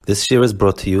This year is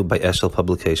brought to you by Eshel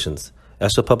Publications.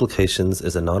 Eshel Publications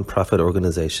is a non-profit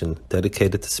organization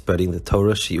dedicated to spreading the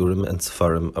Torah, Shiurim, and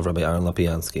Sefarim of Rabbi Aaron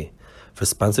Lapiansky. For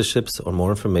sponsorships or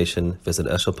more information, visit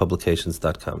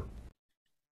eshelpublications.com.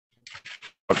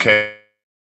 Okay.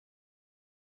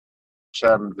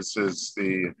 This is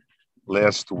the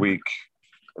last week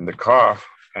in the car,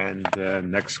 and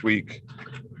next week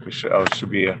we should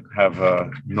have a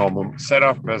normal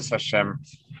setup as Hashem.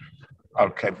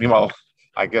 Okay, meanwhile,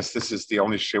 I guess this is the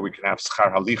only share we can have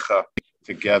Schar Halicha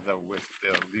together with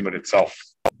the limit itself.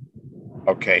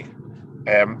 Okay,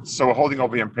 so we're holding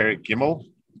over here in Perek Gimel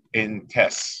in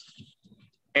Tes.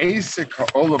 Eisek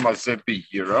ha'olam hazeh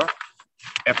b'yira.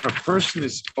 If a person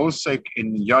is osek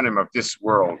in yonim of this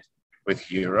world with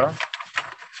yira,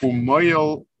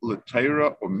 umoyel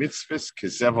l'Torah or mitzvahs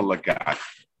kezevel lagat.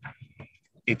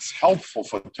 It's helpful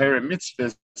for Torah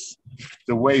mitzvahs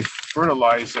the way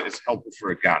fertilizer is helpful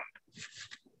for a gan.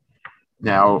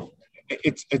 Now,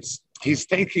 he's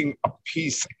taking a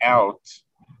piece out,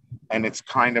 and it's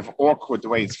kind of awkward the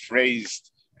way it's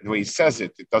phrased, and the way he says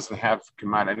it. It doesn't have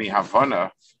any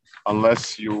havana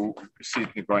unless you see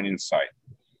it going inside.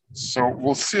 So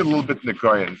we'll see a little bit in the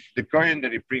Goyen. The Goyen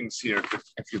that he brings here,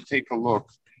 if you take a look,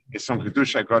 is from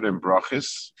Kedusha God in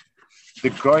Brachis.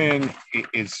 The Goyen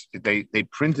is they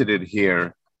printed it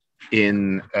here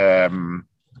in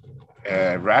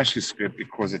Rashi script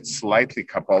because it's slightly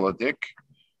Kabbalic,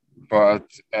 but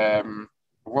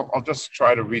I'll just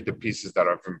try to read the pieces that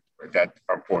are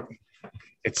important.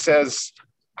 It says,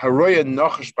 "Haroya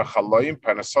nachash b'chaloyim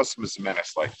panasosim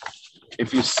zmenes." Like,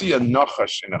 if you see a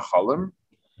nachash in a chalim,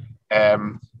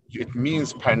 it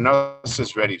means parnas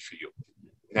is ready for you.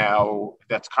 Now,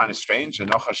 that's kind of strange. A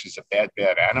nachash is a bad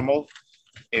animal.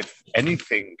 If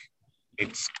anything,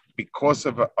 it's because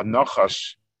of a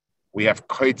nachash, we have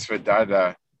koitz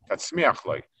v'dada tatzmiach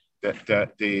like. The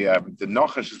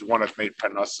nachash is the one that made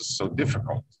parnas so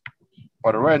difficult.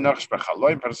 But a rare nachash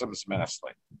b'chaloim parnas is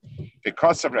menaslay.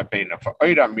 Because of Rabbeinu, for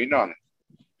oira minon,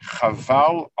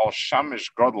 chaval al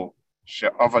shamish godel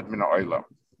she'avad min ha'olam.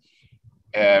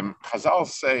 Chazal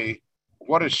say,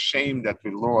 what a shame that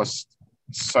we lost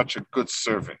such a good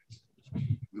servant.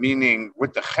 Meaning,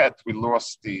 with the chet, we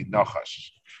lost the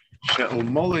nachash.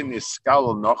 She'ulmoli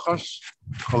niskal nachash,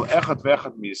 kol echad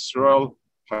vechad mi Yisrael,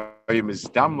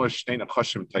 ha'yimizdam lo shnei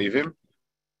nachashim tayvim.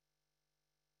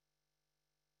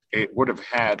 It would have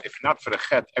had, if not for the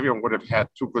chet, everyone would have had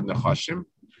two good nachashim.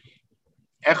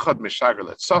 Echad mishagal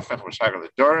et sof, echad mishagal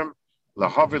et dorim,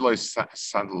 lahaviloi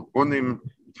sandal bunim,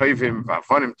 tayvim,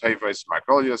 vavonim tayvos,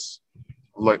 margolius,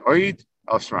 loi oid,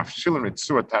 al shmafshilim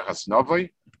ritzua tachas novoi,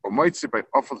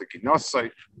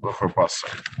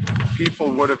 people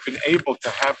would have been able to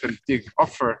have them dig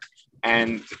offer,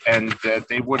 and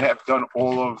they would have done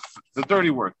all of the dirty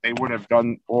work. They would have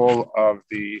done all of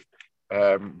the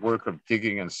work of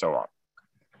digging and so on.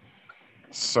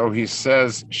 So he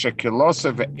says,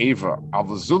 "Shekilosa ve'eva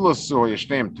avzulasu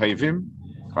yishneim tevim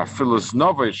va'filus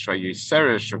novei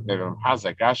shayiseresh v'nevam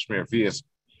haza gashmir v'yis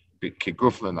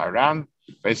kiguflen aran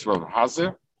v'yisvel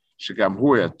haza." So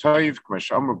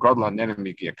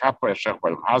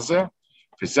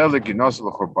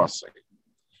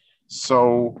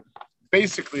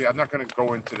basically, I'm not going to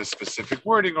go into the specific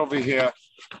wording over here,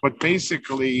 but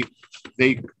basically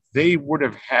they would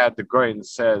have had, the Goyen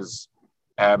says,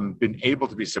 been able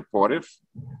to be supportive,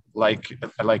 like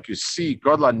you see,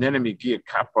 Godla Nenemi Gia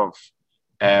Kapov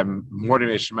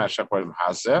motivation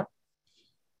Hazer,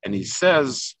 and he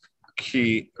says,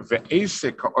 when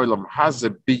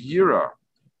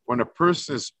a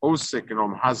person is osik in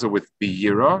Olam Hazeh with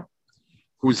biyira,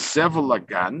 who's zevel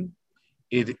lagan,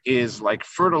 it is like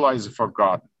fertilizer for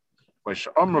God. When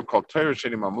Amr called Torah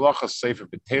sheni mamlacha sefer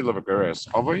b'teila v'geres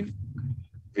ovein,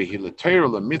 v'hilatayr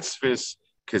lemitzvahs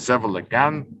kezevel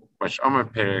lagan. When Amr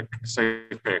Perek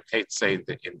Tate say in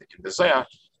the Zayah,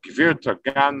 givir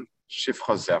tagan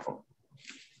shifcha zevel,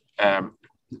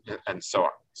 and so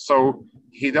on. So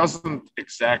he doesn't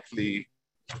exactly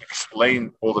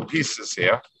explain all the pieces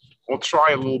here. We'll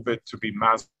try a little bit to be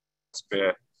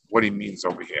masber what he means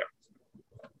over here.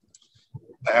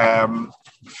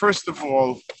 First of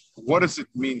all, what does it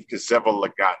mean kezevel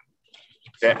lagan?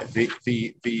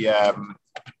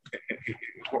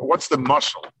 What's the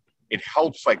mashal? It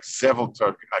helps like zevel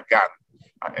to lagan.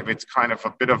 If it's kind of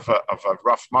a bit of a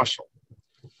rough mashal.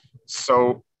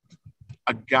 So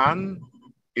a gan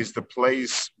is the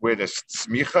place where there's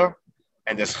tzmicha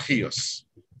and there's chiyus.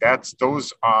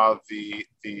 Those are the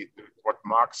what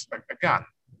marks a gan.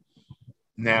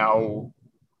 Now,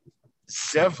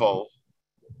 zevel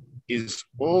is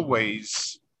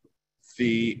always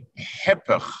the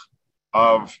hepech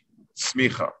of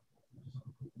tzmicha.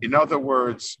 In other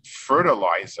words,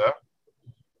 fertilizer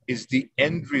is the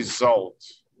end result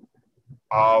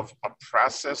of a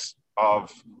process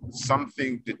of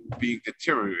something being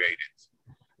deteriorated.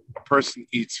 A person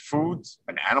eats food,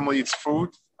 an animal eats food,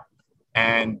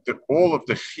 and all of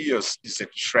the chiyus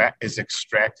is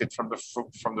extracted from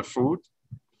the food.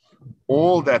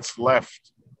 All that's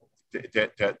left,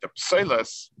 the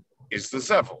psilas, is the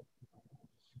zevel.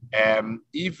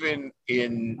 Even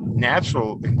in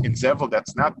zevel,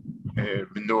 that's not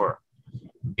manure.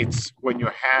 It's when you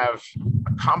have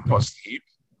a compost heap,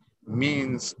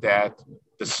 means that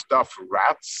the stuff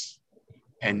rots,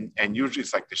 and usually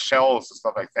it's like the shells and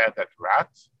stuff like that rot,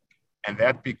 and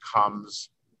that becomes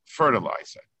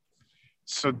fertilizer.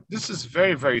 So this is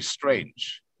very, very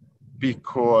strange,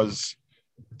 because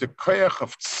the koyach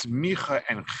of tzmicha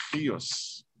and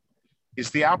chiyus is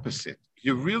the opposite.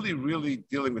 You're really, really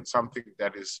dealing with something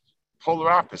that is polar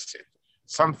opposite.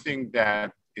 Something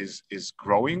that is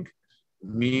growing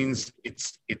means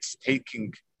it's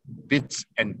taking bits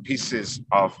and pieces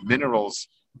of minerals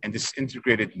and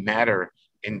disintegrated matter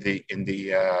in the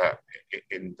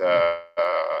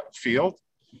field,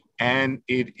 and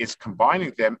it is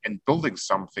combining them and building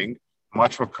something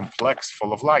much more complex,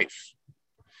 full of life.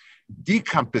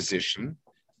 Decomposition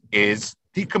is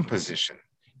decomposition.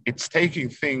 It's taking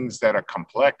things that are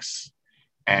complex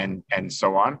and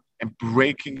so on and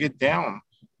breaking it down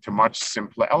to much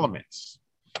simpler elements.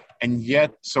 And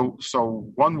yet, so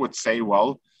one would say,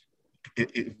 well,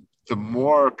 the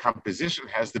more composition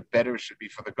has, the better it should be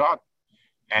for the garden.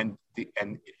 And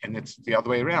it's the other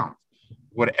way around.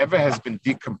 Whatever has been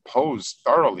decomposed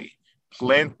thoroughly,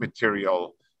 plant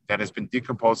material that has been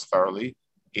decomposed thoroughly,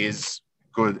 is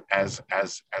good as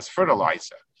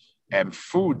fertilizer. And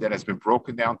food that has been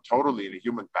broken down totally in the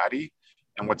human body,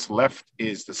 and what's left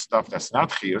is the stuff that's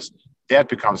not chiyus, that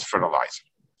becomes fertilizer.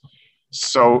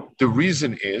 So the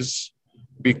reason is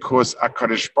because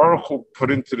HaKadosh Baruch Hu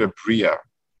put into the Bria,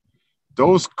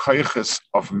 those koiches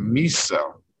of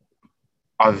Misa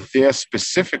are there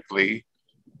specifically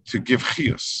to give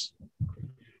chiyus.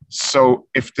 So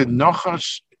if the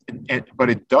Nachash, but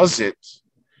it does it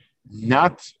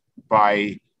not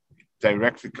by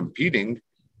directly competing,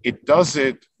 it does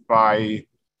it by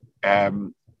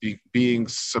being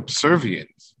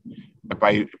subservient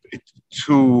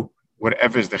to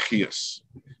whatever is the chiyus.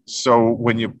 So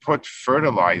when you put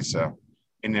fertilizer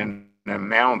in an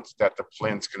amount that the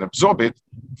plants can absorb it,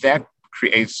 that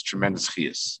creates tremendous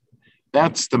chiyus.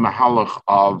 That's the mahalach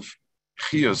of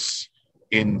chiyus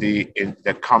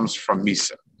that comes from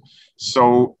misa.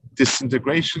 So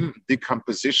disintegration,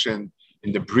 decomposition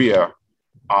in the bria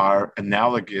are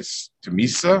analogous to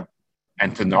misa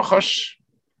and to nachash,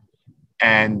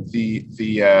 and the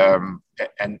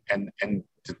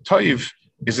toiv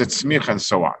is a tzmich and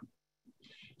so on.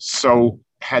 So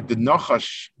had the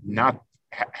nachash not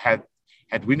had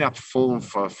we not fallen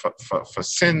for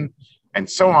sin and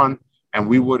so on, and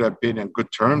we would have been in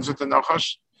good terms with the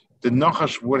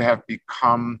nachash would have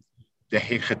become the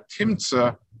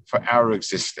hechetimtza for our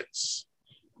existence.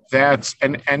 That's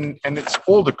and it's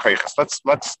all the koiches.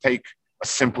 Let's take a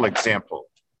simple example.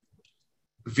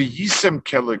 V'yisem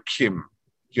kelekim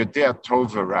yodea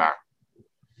tov v'ra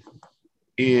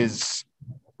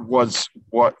was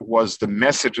what was the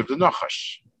message of the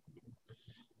nachash,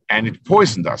 and it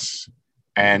poisoned us,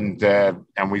 and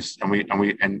we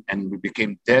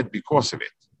became dead because of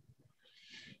it.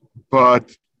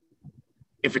 But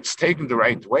if it's taken the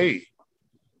right way,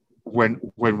 when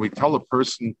we tell a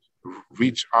person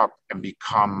reach up and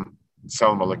become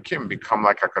Tzelem Elokim, become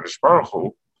like HaKadosh Baruch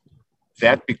Hu,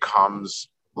 that becomes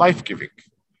life-giving.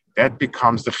 That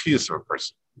becomes the chiyus of a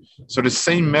person. So the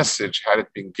same message, had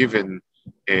it been given,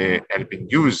 had it been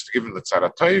used, given the Tzara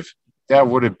Tov, that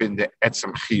would have been the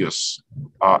etzem chiyus,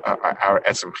 our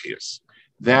etzem chiyus.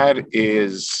 That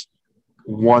is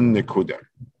one nekuda.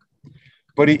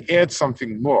 But he adds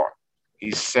something more.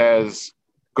 He says,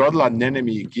 God la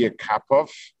nenemi yigia kapov,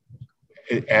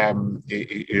 from the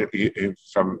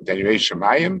Yerei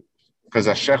Shemayim, because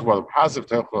Ashech Olam Hazav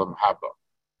Teich Olam Haba.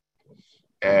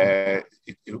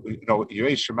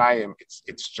 Yerei Shemayim,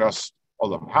 it's just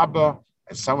Olam Haba,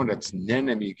 and someone that's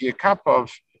Nenem Yigia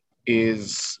Kapov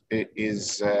is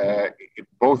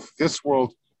both this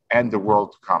world and the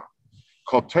world to come.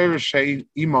 Kol Torah Shein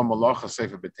Ima Malacha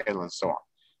Sefer B'Teil, and so on.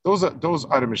 Those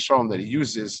are the Mishalim that he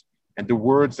uses, and the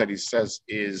words that he says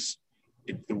is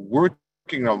the word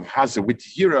of Hazah with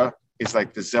Yira is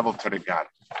like the Zevel to the God.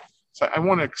 So I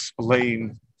want to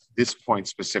explain this point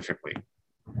specifically.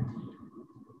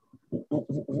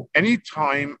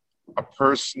 Anytime a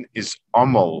person is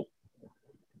amal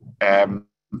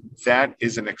that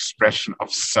is an expression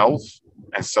of self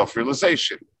and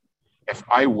self-realization. If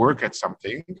I work at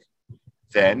something,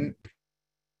 then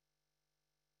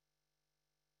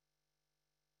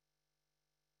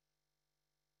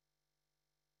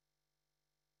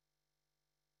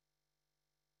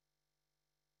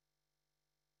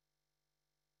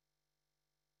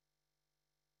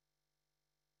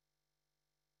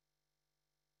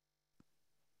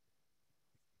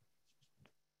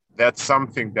that's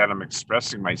something that I'm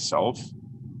expressing myself.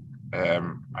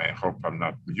 I hope I'm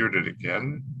not muted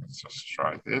again. Let's just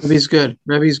try this. Rebbe's good.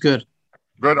 Rebbe's good.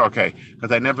 Good, okay.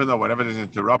 Because I never know. Whenever there's an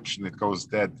interruption, it goes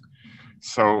dead.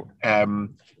 So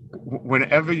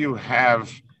whenever you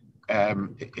have,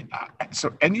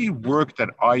 so any work that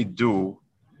I do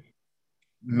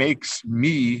makes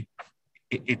me,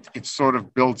 it sort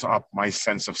of builds up my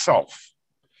sense of self.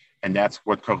 And that's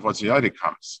what Kavod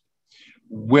comes.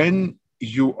 When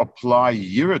you apply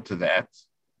Yira to that,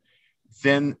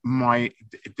 then my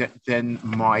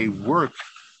work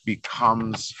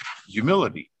becomes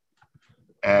humility.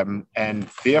 And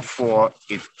therefore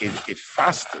it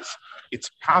fasters.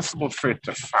 It's possible for it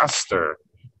to faster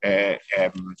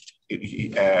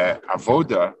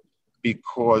avoda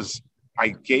because I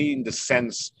gain the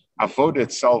sense avoda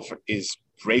itself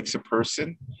breaks a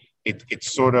person. It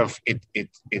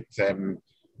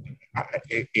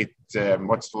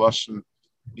what's the lashon?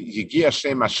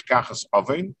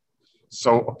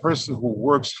 So a person who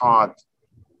works hard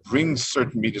brings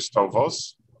certain midas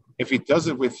tovos. If he does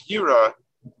it with yira,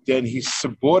 then he's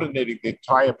subordinating the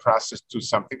entire process to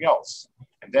something else.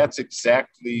 And that's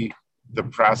exactly the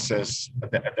process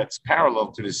that's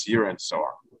parallel to this yira and so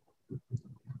on.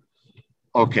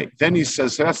 Okay, then he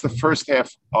says, so that's the first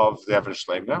half of the Even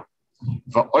Shleima.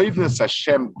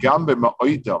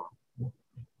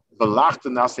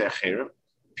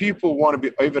 People want to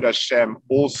be over Hashem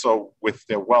also with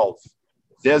their wealth.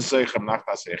 After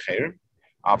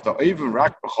even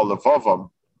rak b'chol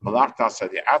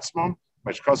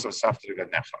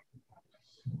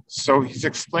so he's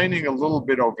explaining a little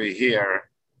bit over here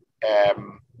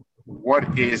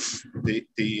what is the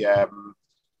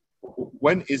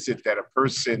when is it that a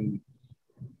person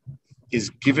is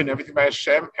given everything by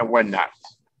Hashem and when not.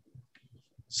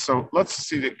 So let's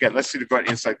see the Goyen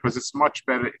insight because it's much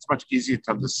better, it's much easier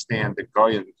to understand the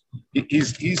Goyen.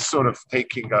 He's sort of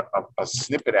taking a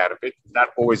snippet out of it, not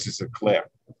always is it clear.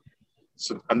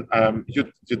 So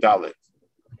Yudalit.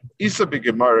 Isa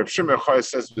b'Gemara, Shimon Yochai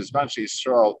says, "B'zman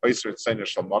sheYisrael oiser etzayin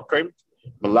shel makom,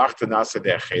 melachta nasa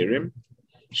de'acherim,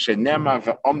 shenema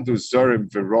ve'omdu zorim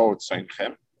v'ro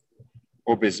etzayinchem,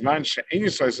 u'b'zman she'ein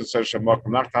Yisrael etzayin shel makom,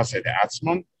 melachta nasa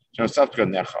de'atzmon, shenosat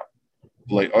ganecha,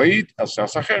 v'lei oid al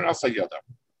shenasacherim asa yodam."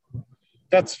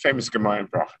 That's famous Gemara in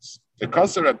Brachas. The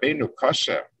Kazer Rabbeinu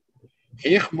Kasha,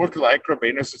 Heich murkel aikra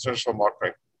Rabbeinu etzayin shel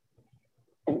makom.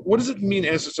 What does it mean,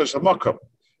 Eretz Yisrael shel makom?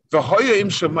 The Hoya Im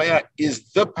Shemaya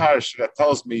is the parish that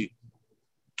tells me,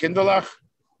 Kindalach,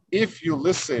 if you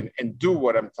listen and do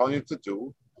what I'm telling you to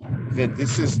do, then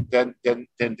this is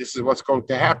what's going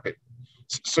to happen.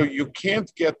 So you can't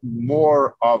get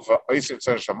more of Eretz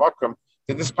Yisrael shel makom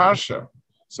than this parsha.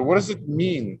 So what does it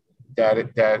mean that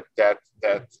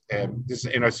this is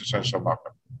in Eretz Yisrael shel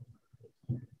makom?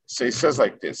 So he says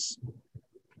like this.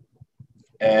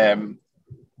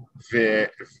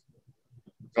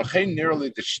 V'chein nearly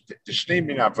the shnei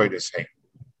min avodas hein.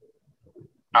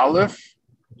 Aleph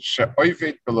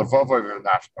she'oived b'levavoi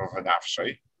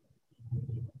v'nafshay.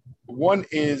 One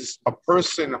is a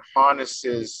person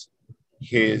harnesses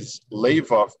his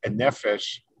levav and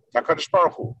nefesh to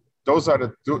Baruch Hu. Those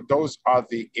are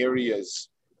the areas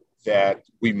that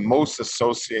we most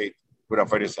associate with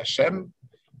avodas Hashem,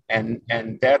 and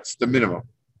that's the minimum.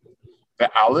 The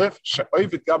Aleph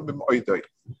she'oived gam b'moidoi.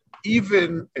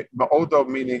 Even ma'odo,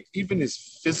 meaning even his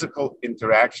physical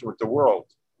interaction with the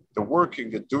world, the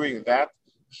working, the doing that,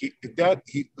 he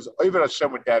was over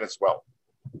Hashem with that as well.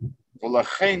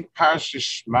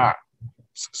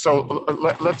 So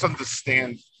let's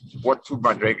understand what two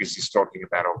madregas he's talking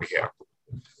about over here.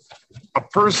 A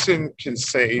person can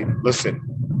say, listen,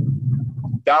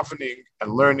 davening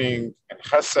and learning and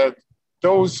chesed,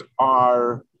 those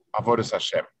are avodas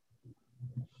Hashem.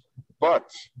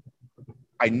 But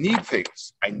I need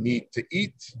things. I need to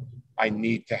eat. I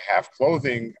need to have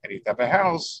clothing. I need to have a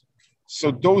house.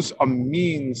 So those are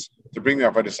means to bring the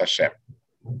avodas Hashem.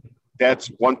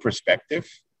 That's one perspective.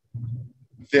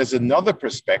 There's another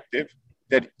perspective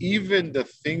that even the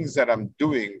things that I'm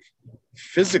doing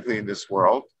physically in this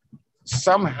world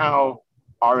somehow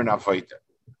are an avodah.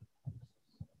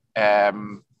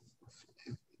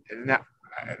 Now,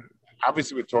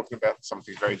 obviously, we're talking about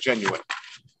something very genuine.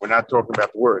 We're not talking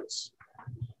about words.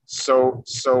 So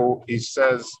he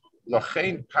says,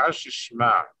 Lachein Parsha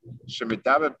Shema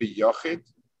Shemidava B'Yochid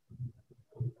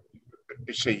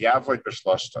Sheyavoid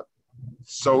B'Shloshta.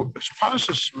 So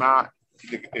Parsha Shema,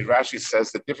 Rashi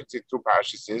says the difference in two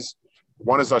parashas is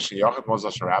one is Lashon Yochid, one is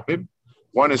Lashon Rabim.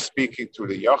 One is speaking to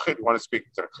the Yochid, one is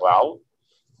speaking to the Klal.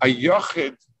 A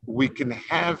Yochid, we can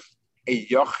have a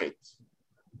Yochid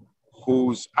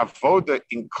whose avoda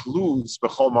includes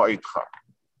B'chol Ma'idcha.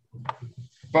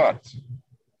 But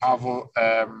Avol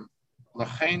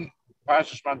Lachein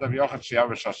Parsha Shema Dav Yochid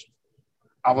Sheyavoid B'Shloshta.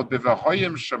 Avol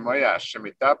B'Vahoyim Shemoya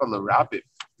Shemidaba L'Rabim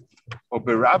or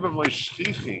B'Rabim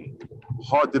L'Shchichi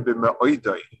Hod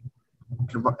B'Me'oidai.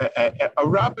 A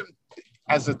Rabbim,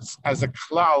 as a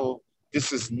klal,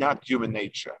 this is not human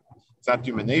nature. It's not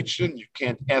human nature, and you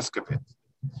can't ask of it.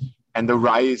 And the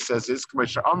Raya says, "Is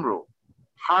K'mesha Amru,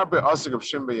 Harbe Asik of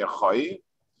Shim B'Yachai,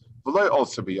 V'loy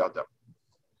also B'Yadam,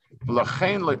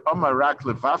 V'lachein Loy Amar Rak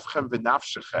Levavchem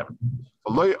V'Nafshechem,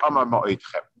 V'loy Amar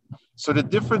Ma'oidchem." So the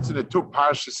difference in the two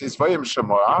parshas is Vayim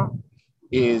Shemora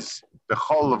is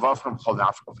B'Chol Levavchem Chol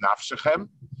Nafshechem.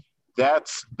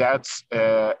 That's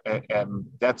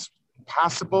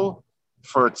possible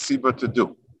for a tzibur to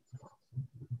do.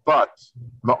 But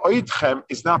ma'oidchem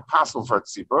is not possible for a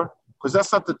tzibur because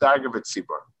that's not the darg of a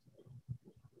tzibur.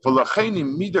 V'lacheini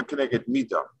mida connected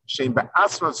mida shein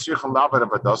be'asman shichan lavar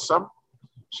avadosam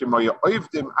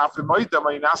shemoyoivdim afimoidam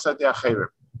ayinasa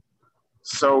de'acherim.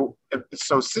 So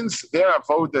since their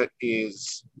avoda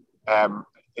is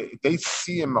they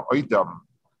see in ma'oidam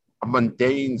a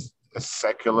mundane, a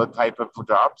secular type of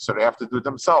job, so they have to do it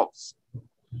themselves.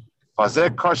 So the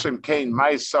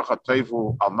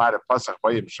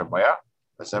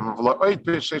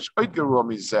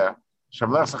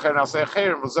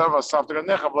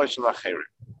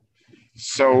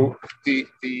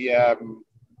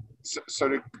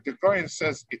Goyen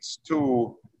says it's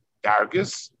two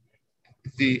dargis.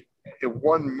 The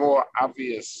one more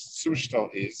obvious sushtal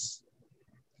is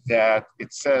that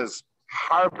it says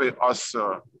harbe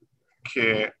asur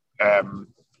ke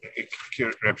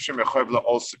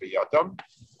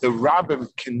the Rabbim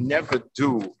can never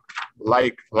do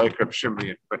like Reb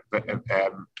Shimon,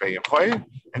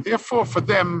 and therefore for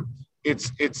them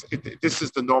this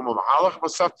is the normal mahalach.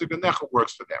 Masafta Ganecha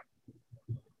works for them.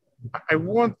 I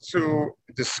want to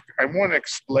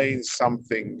explain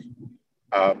something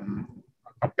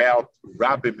about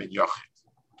Rabbim and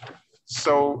Yochid.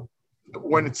 So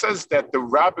when it says that the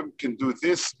Rabbim can do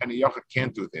this and the Yochid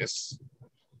can't do this,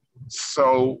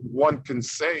 so one can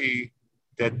say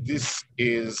that this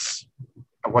is,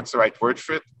 what's the right word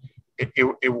for it?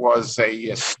 It was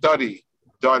a study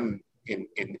done in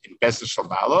Bezdin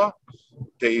Shalmala.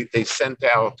 They sent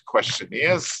out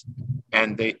questionnaires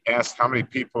and they asked how many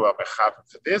people are mechaber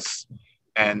for this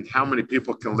and how many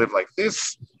people can live like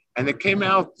this. And it came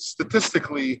out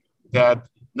statistically that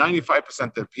 95%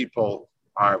 of the people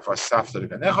are Vasafta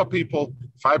Ganecha people,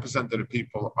 5% of the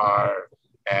people are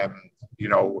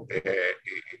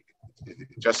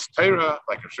just Torah,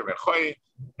 like a Shemir Choy,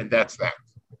 and that's that.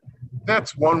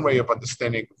 That's one way of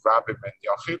understanding Rabbim and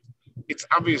Yochid. It's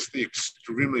obviously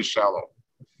extremely shallow.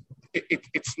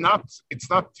 It's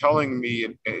not telling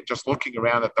me, just looking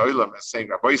around at the Olam and saying,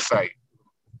 Rabbi say,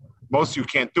 most of you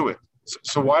can't do it.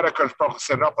 So why did HaKadosh Baruch Hu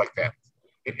set it up like that?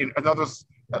 In other words,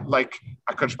 like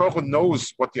HaKadosh Baruch Hu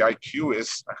knows what the IQ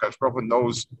is. HaKadosh Baruch Hu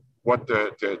knows what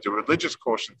the religious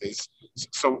quotient is.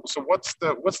 So what's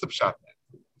the pshat?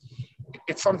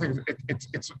 It's something.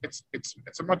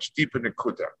 It's a much deeper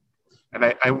nekuda, and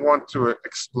I want to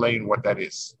explain what that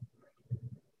is.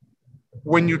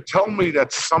 When you tell me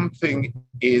that something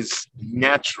is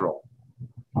natural,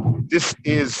 this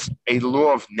is a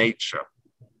law of nature.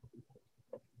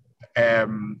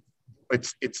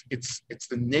 It's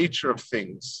the nature of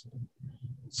things.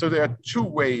 So there are two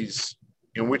ways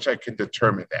in which I can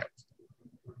determine that.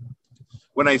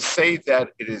 When I say that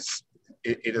it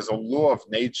is a law of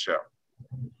nature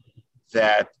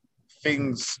that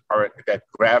that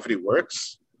gravity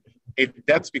works,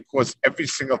 that's because every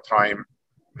single time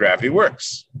gravity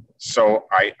works. So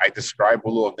I describe a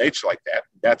law of nature like that.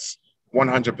 That's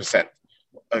 100%.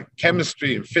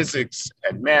 Chemistry and physics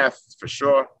and math, for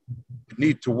sure,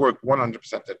 need to work 100%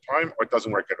 of the time or it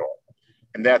doesn't work at all.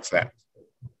 And that's that.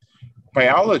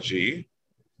 Biology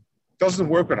doesn't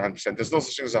work 100%. There's no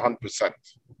such thing as 100%.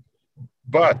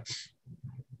 But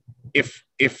if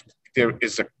there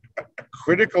is a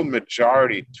critical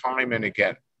majority time and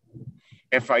again,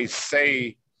 if I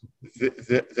say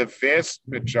the vast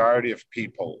majority of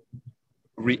people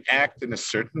react in a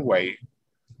certain way,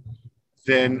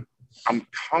 then I'm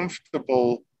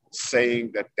comfortable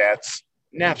saying that that's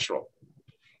natural.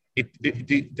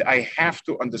 I have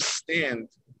to understand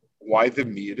why the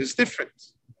meat is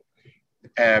different.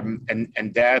 And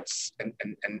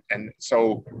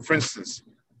so, for instance,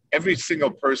 every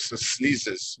single person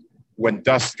sneezes when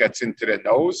dust gets into their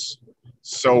nose.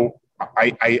 So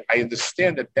I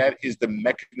understand that is the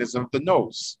mechanism of the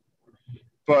nose.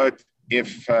 But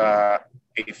if a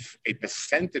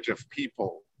percentage of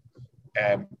people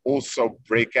also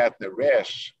break out in a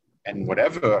rash and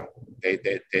whatever they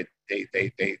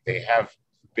have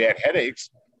bad headaches,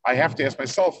 I have to ask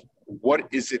myself, what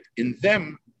is it in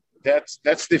them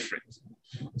that's different?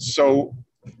 So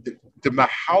the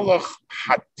mahalach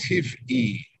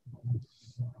hativ'i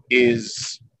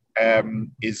is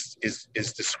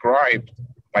described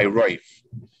by Raif.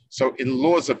 So in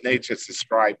laws of nature, it's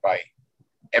described by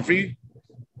every,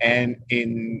 and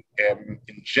in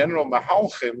general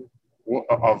mahalchim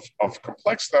of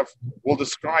complex stuff, will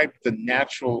describe the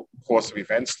natural course of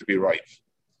events to be Raif.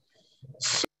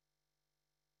 So,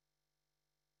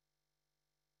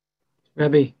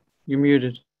 Rabbi, you're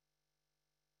muted.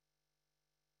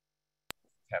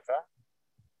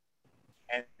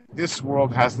 And this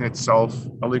world has in itself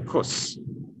a likus.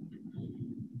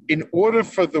 In order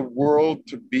for the world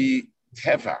to be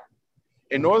teva,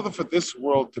 in order for this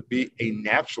world to be a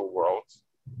natural world,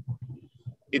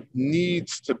 it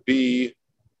needs to be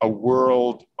a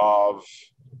world of,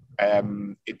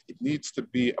 it needs to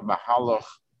be a mahalach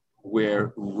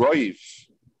where roiv,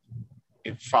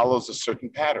 it follows a certain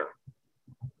pattern.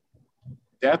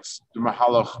 That's the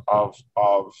mahalach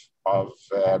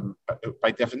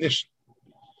by definition.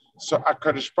 So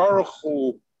HaKadosh Baruch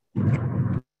Hu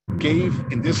gave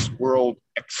in this world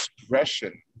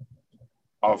expression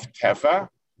of teva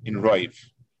in roiv.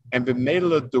 And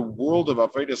b'meila, the world of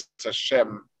Avodas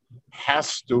Hashem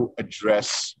has to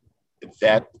address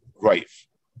that roiv.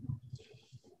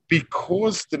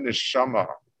 Because the neshama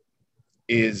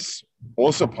is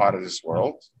also part of this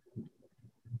world,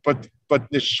 but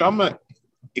neshama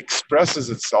expresses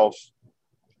itself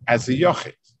as a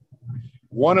yochid.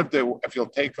 One of the, if you'll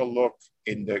take a look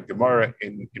in the Gemara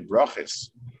in Brachis,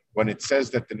 when it says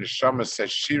that the neshama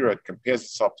says shira, it compares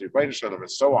itself to Rebbeinu Shalom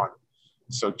and so on.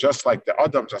 So just like the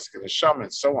Adam, just like the neshama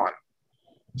and so on.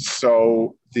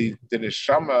 So the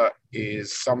neshama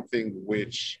is something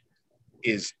which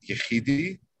is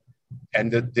yechidi,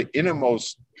 and the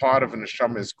innermost part of a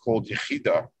neshama is called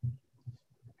yechida.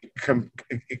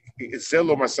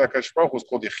 Zelo Masakash Baruch was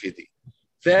called yechidi.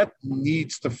 That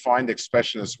needs to find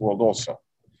expression in this world also.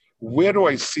 Where do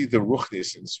I see the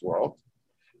ruchnis in this world?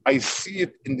 I see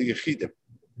it in the yechidim,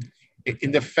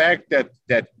 in the fact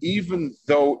that even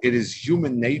though it is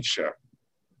human nature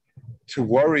to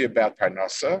worry about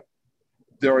parnasa,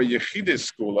 there are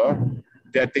yechidis skula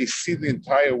that they see the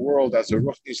entire world as a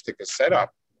ruchnistic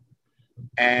setup,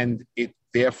 and it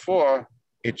therefore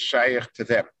it's shaykh to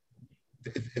them.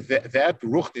 That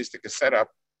ruchnistic setup.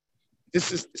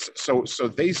 This is so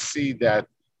they see that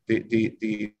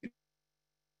the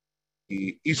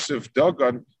Isuf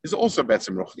Dagon is also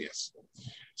Betzim Ruchnias.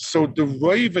 So the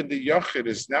Roiv and the Yachid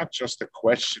is not just a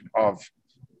question of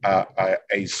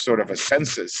a sort of a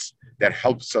census that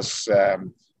helps us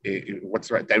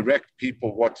direct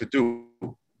people what to do.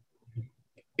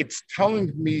 It's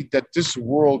telling me that this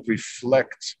world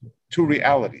reflects two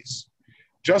realities.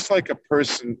 Just like a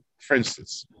person, for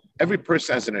instance, every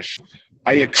person has an issue.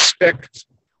 I expect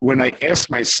when I ask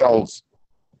myself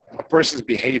a person's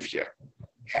behavior,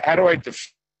 how do I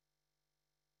define?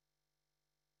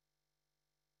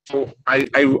 So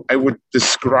I would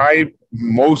describe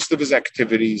most of his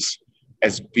activities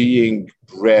as being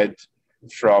bred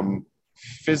from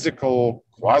physical,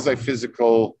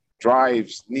 quasi-physical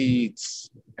drives, needs,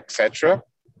 etc.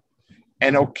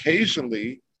 And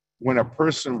occasionally, when a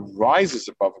person rises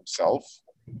above himself,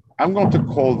 I'm going to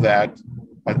call that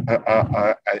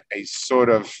a sort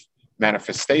of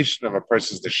manifestation of a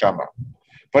person's neshama.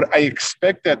 But I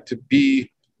expect that to be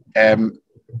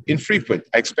infrequent.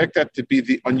 I expect that to be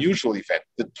the unusual event,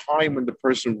 the time when the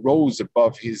person rose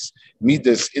above his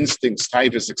midas, instincts,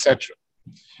 taivas, etc.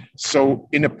 So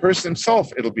in a person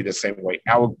himself, it'll be the same way.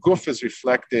 Our guf is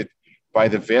reflected by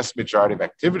the vast majority of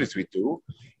activities we do,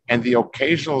 and the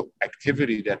occasional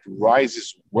activity that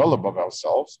rises well above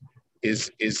ourselves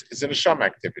is a neshama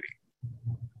activity.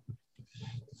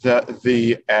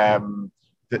 The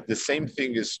same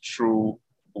thing is true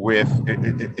with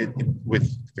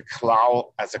the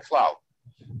klal as a klal.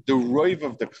 The roiv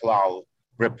of the klal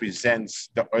represents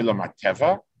the olam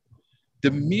hateva.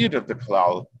 The mir of the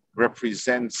klal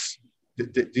represents the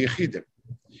yechidim.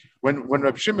 When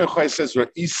Reb Shimon Yochai says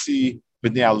Ra'isi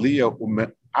b'nei aliyah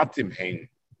u'me'atim hein,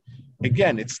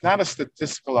 again, it's not a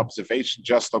statistical observation.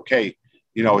 Just okay,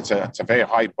 it's a very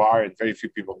high bar and very few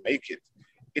people make it.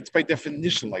 It's by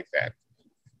definition like that.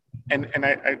 And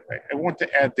I want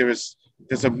to add there's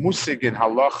a musig in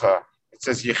halacha. It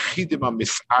says yechidim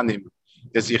misanim.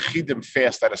 There's yechidim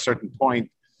fast at a certain point.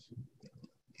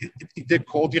 They're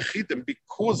called yechidim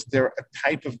because they're a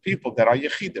type of people that are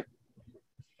yechidim.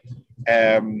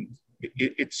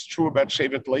 It's true about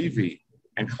Shevet Levi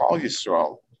and Klal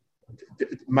Yisrael.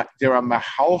 There are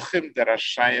mahalchim that are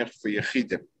shaykh for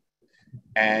yechidim,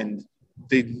 and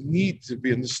they need to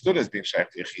be understood as being shaykh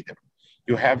to yechidim.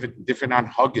 You have different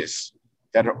anhagis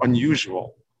that are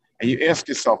unusual, and you ask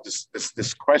yourself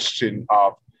this question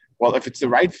of, well, if it's the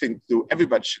right thing to do,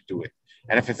 everybody should do it,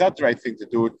 and if it's not the right thing to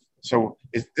do it, so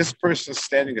is this person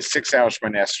standing a 6-hour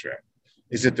Shemona Esrei?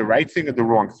 Is it the right thing or the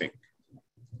wrong thing?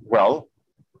 Well,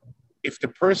 if the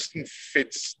person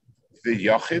fits the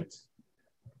yachid,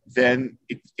 then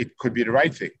it could be the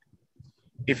right thing.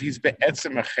 If he's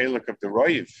be'etzem a chelik of the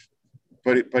roiv,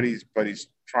 but he's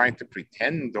trying to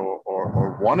pretend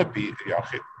or want to be a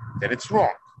yachid, then it's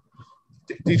wrong.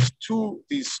 These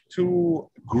two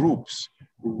groups,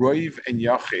 roiv and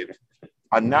yachid,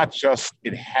 are not just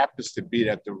it happens to be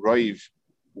that the roiv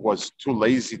was too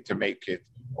lazy to make it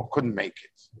or couldn't make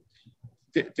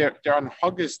it. They're on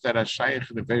huggies that are shaykh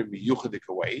in a very miyuchadik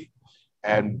way,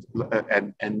 and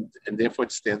therefore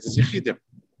it stands as yechidim.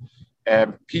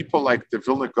 People like the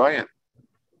Vilna Gaon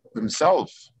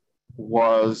himself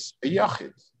was a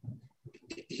yachid.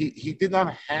 He did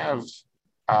not have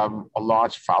a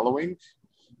large following.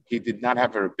 He did not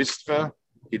have a rebistva.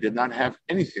 He did not have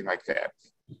anything like that.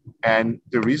 And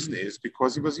the reason is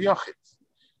because he was yachid.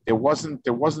 There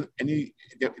wasn't any.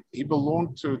 He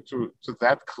belonged to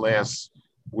that class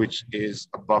which is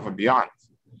above and beyond.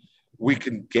 We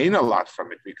can gain a lot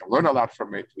from it. We can learn a lot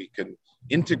from it. We can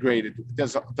integrate it.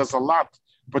 There's a lot.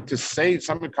 But to say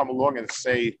someone come along and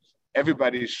say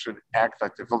everybody should act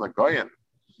like the Vilna Gaon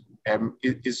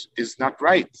is not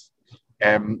right.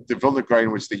 The Vilna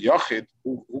Gaon was the Yachid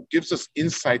who gives us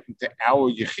insight into our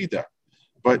Yechida.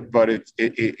 But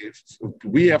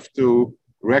we have to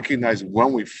recognize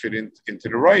when we fit into the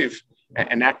Raiv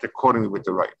and act accordingly with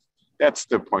the Raiv. That's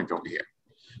the point over here.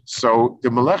 So the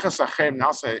Melechas Acherim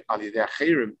Nasa Al Yidei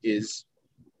Acherim is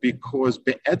because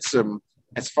Be'etzem,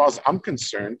 as far as I'm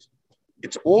concerned,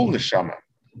 it's all neshama.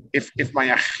 If my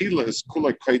achila is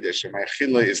kulay kodesh and my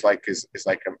achila is like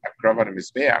a krav on a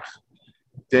mizbeach,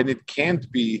 then it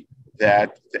can't be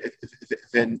that.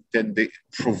 Then the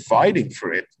providing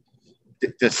for it,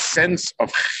 the sense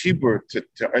of chibur to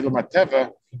Olam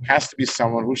HaTeva has to be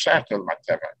someone who's shaykh to Olam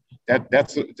HaTeva.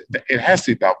 It has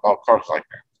to be Bal Korach like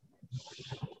that.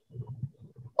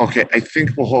 Okay, I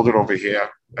think we'll hold it over here.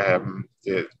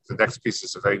 The next piece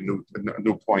is a very new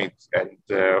point, and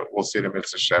we'll see the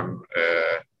Mitzvah Hashem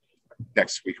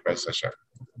next week, Bez Hashem.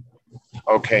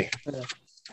 Okay.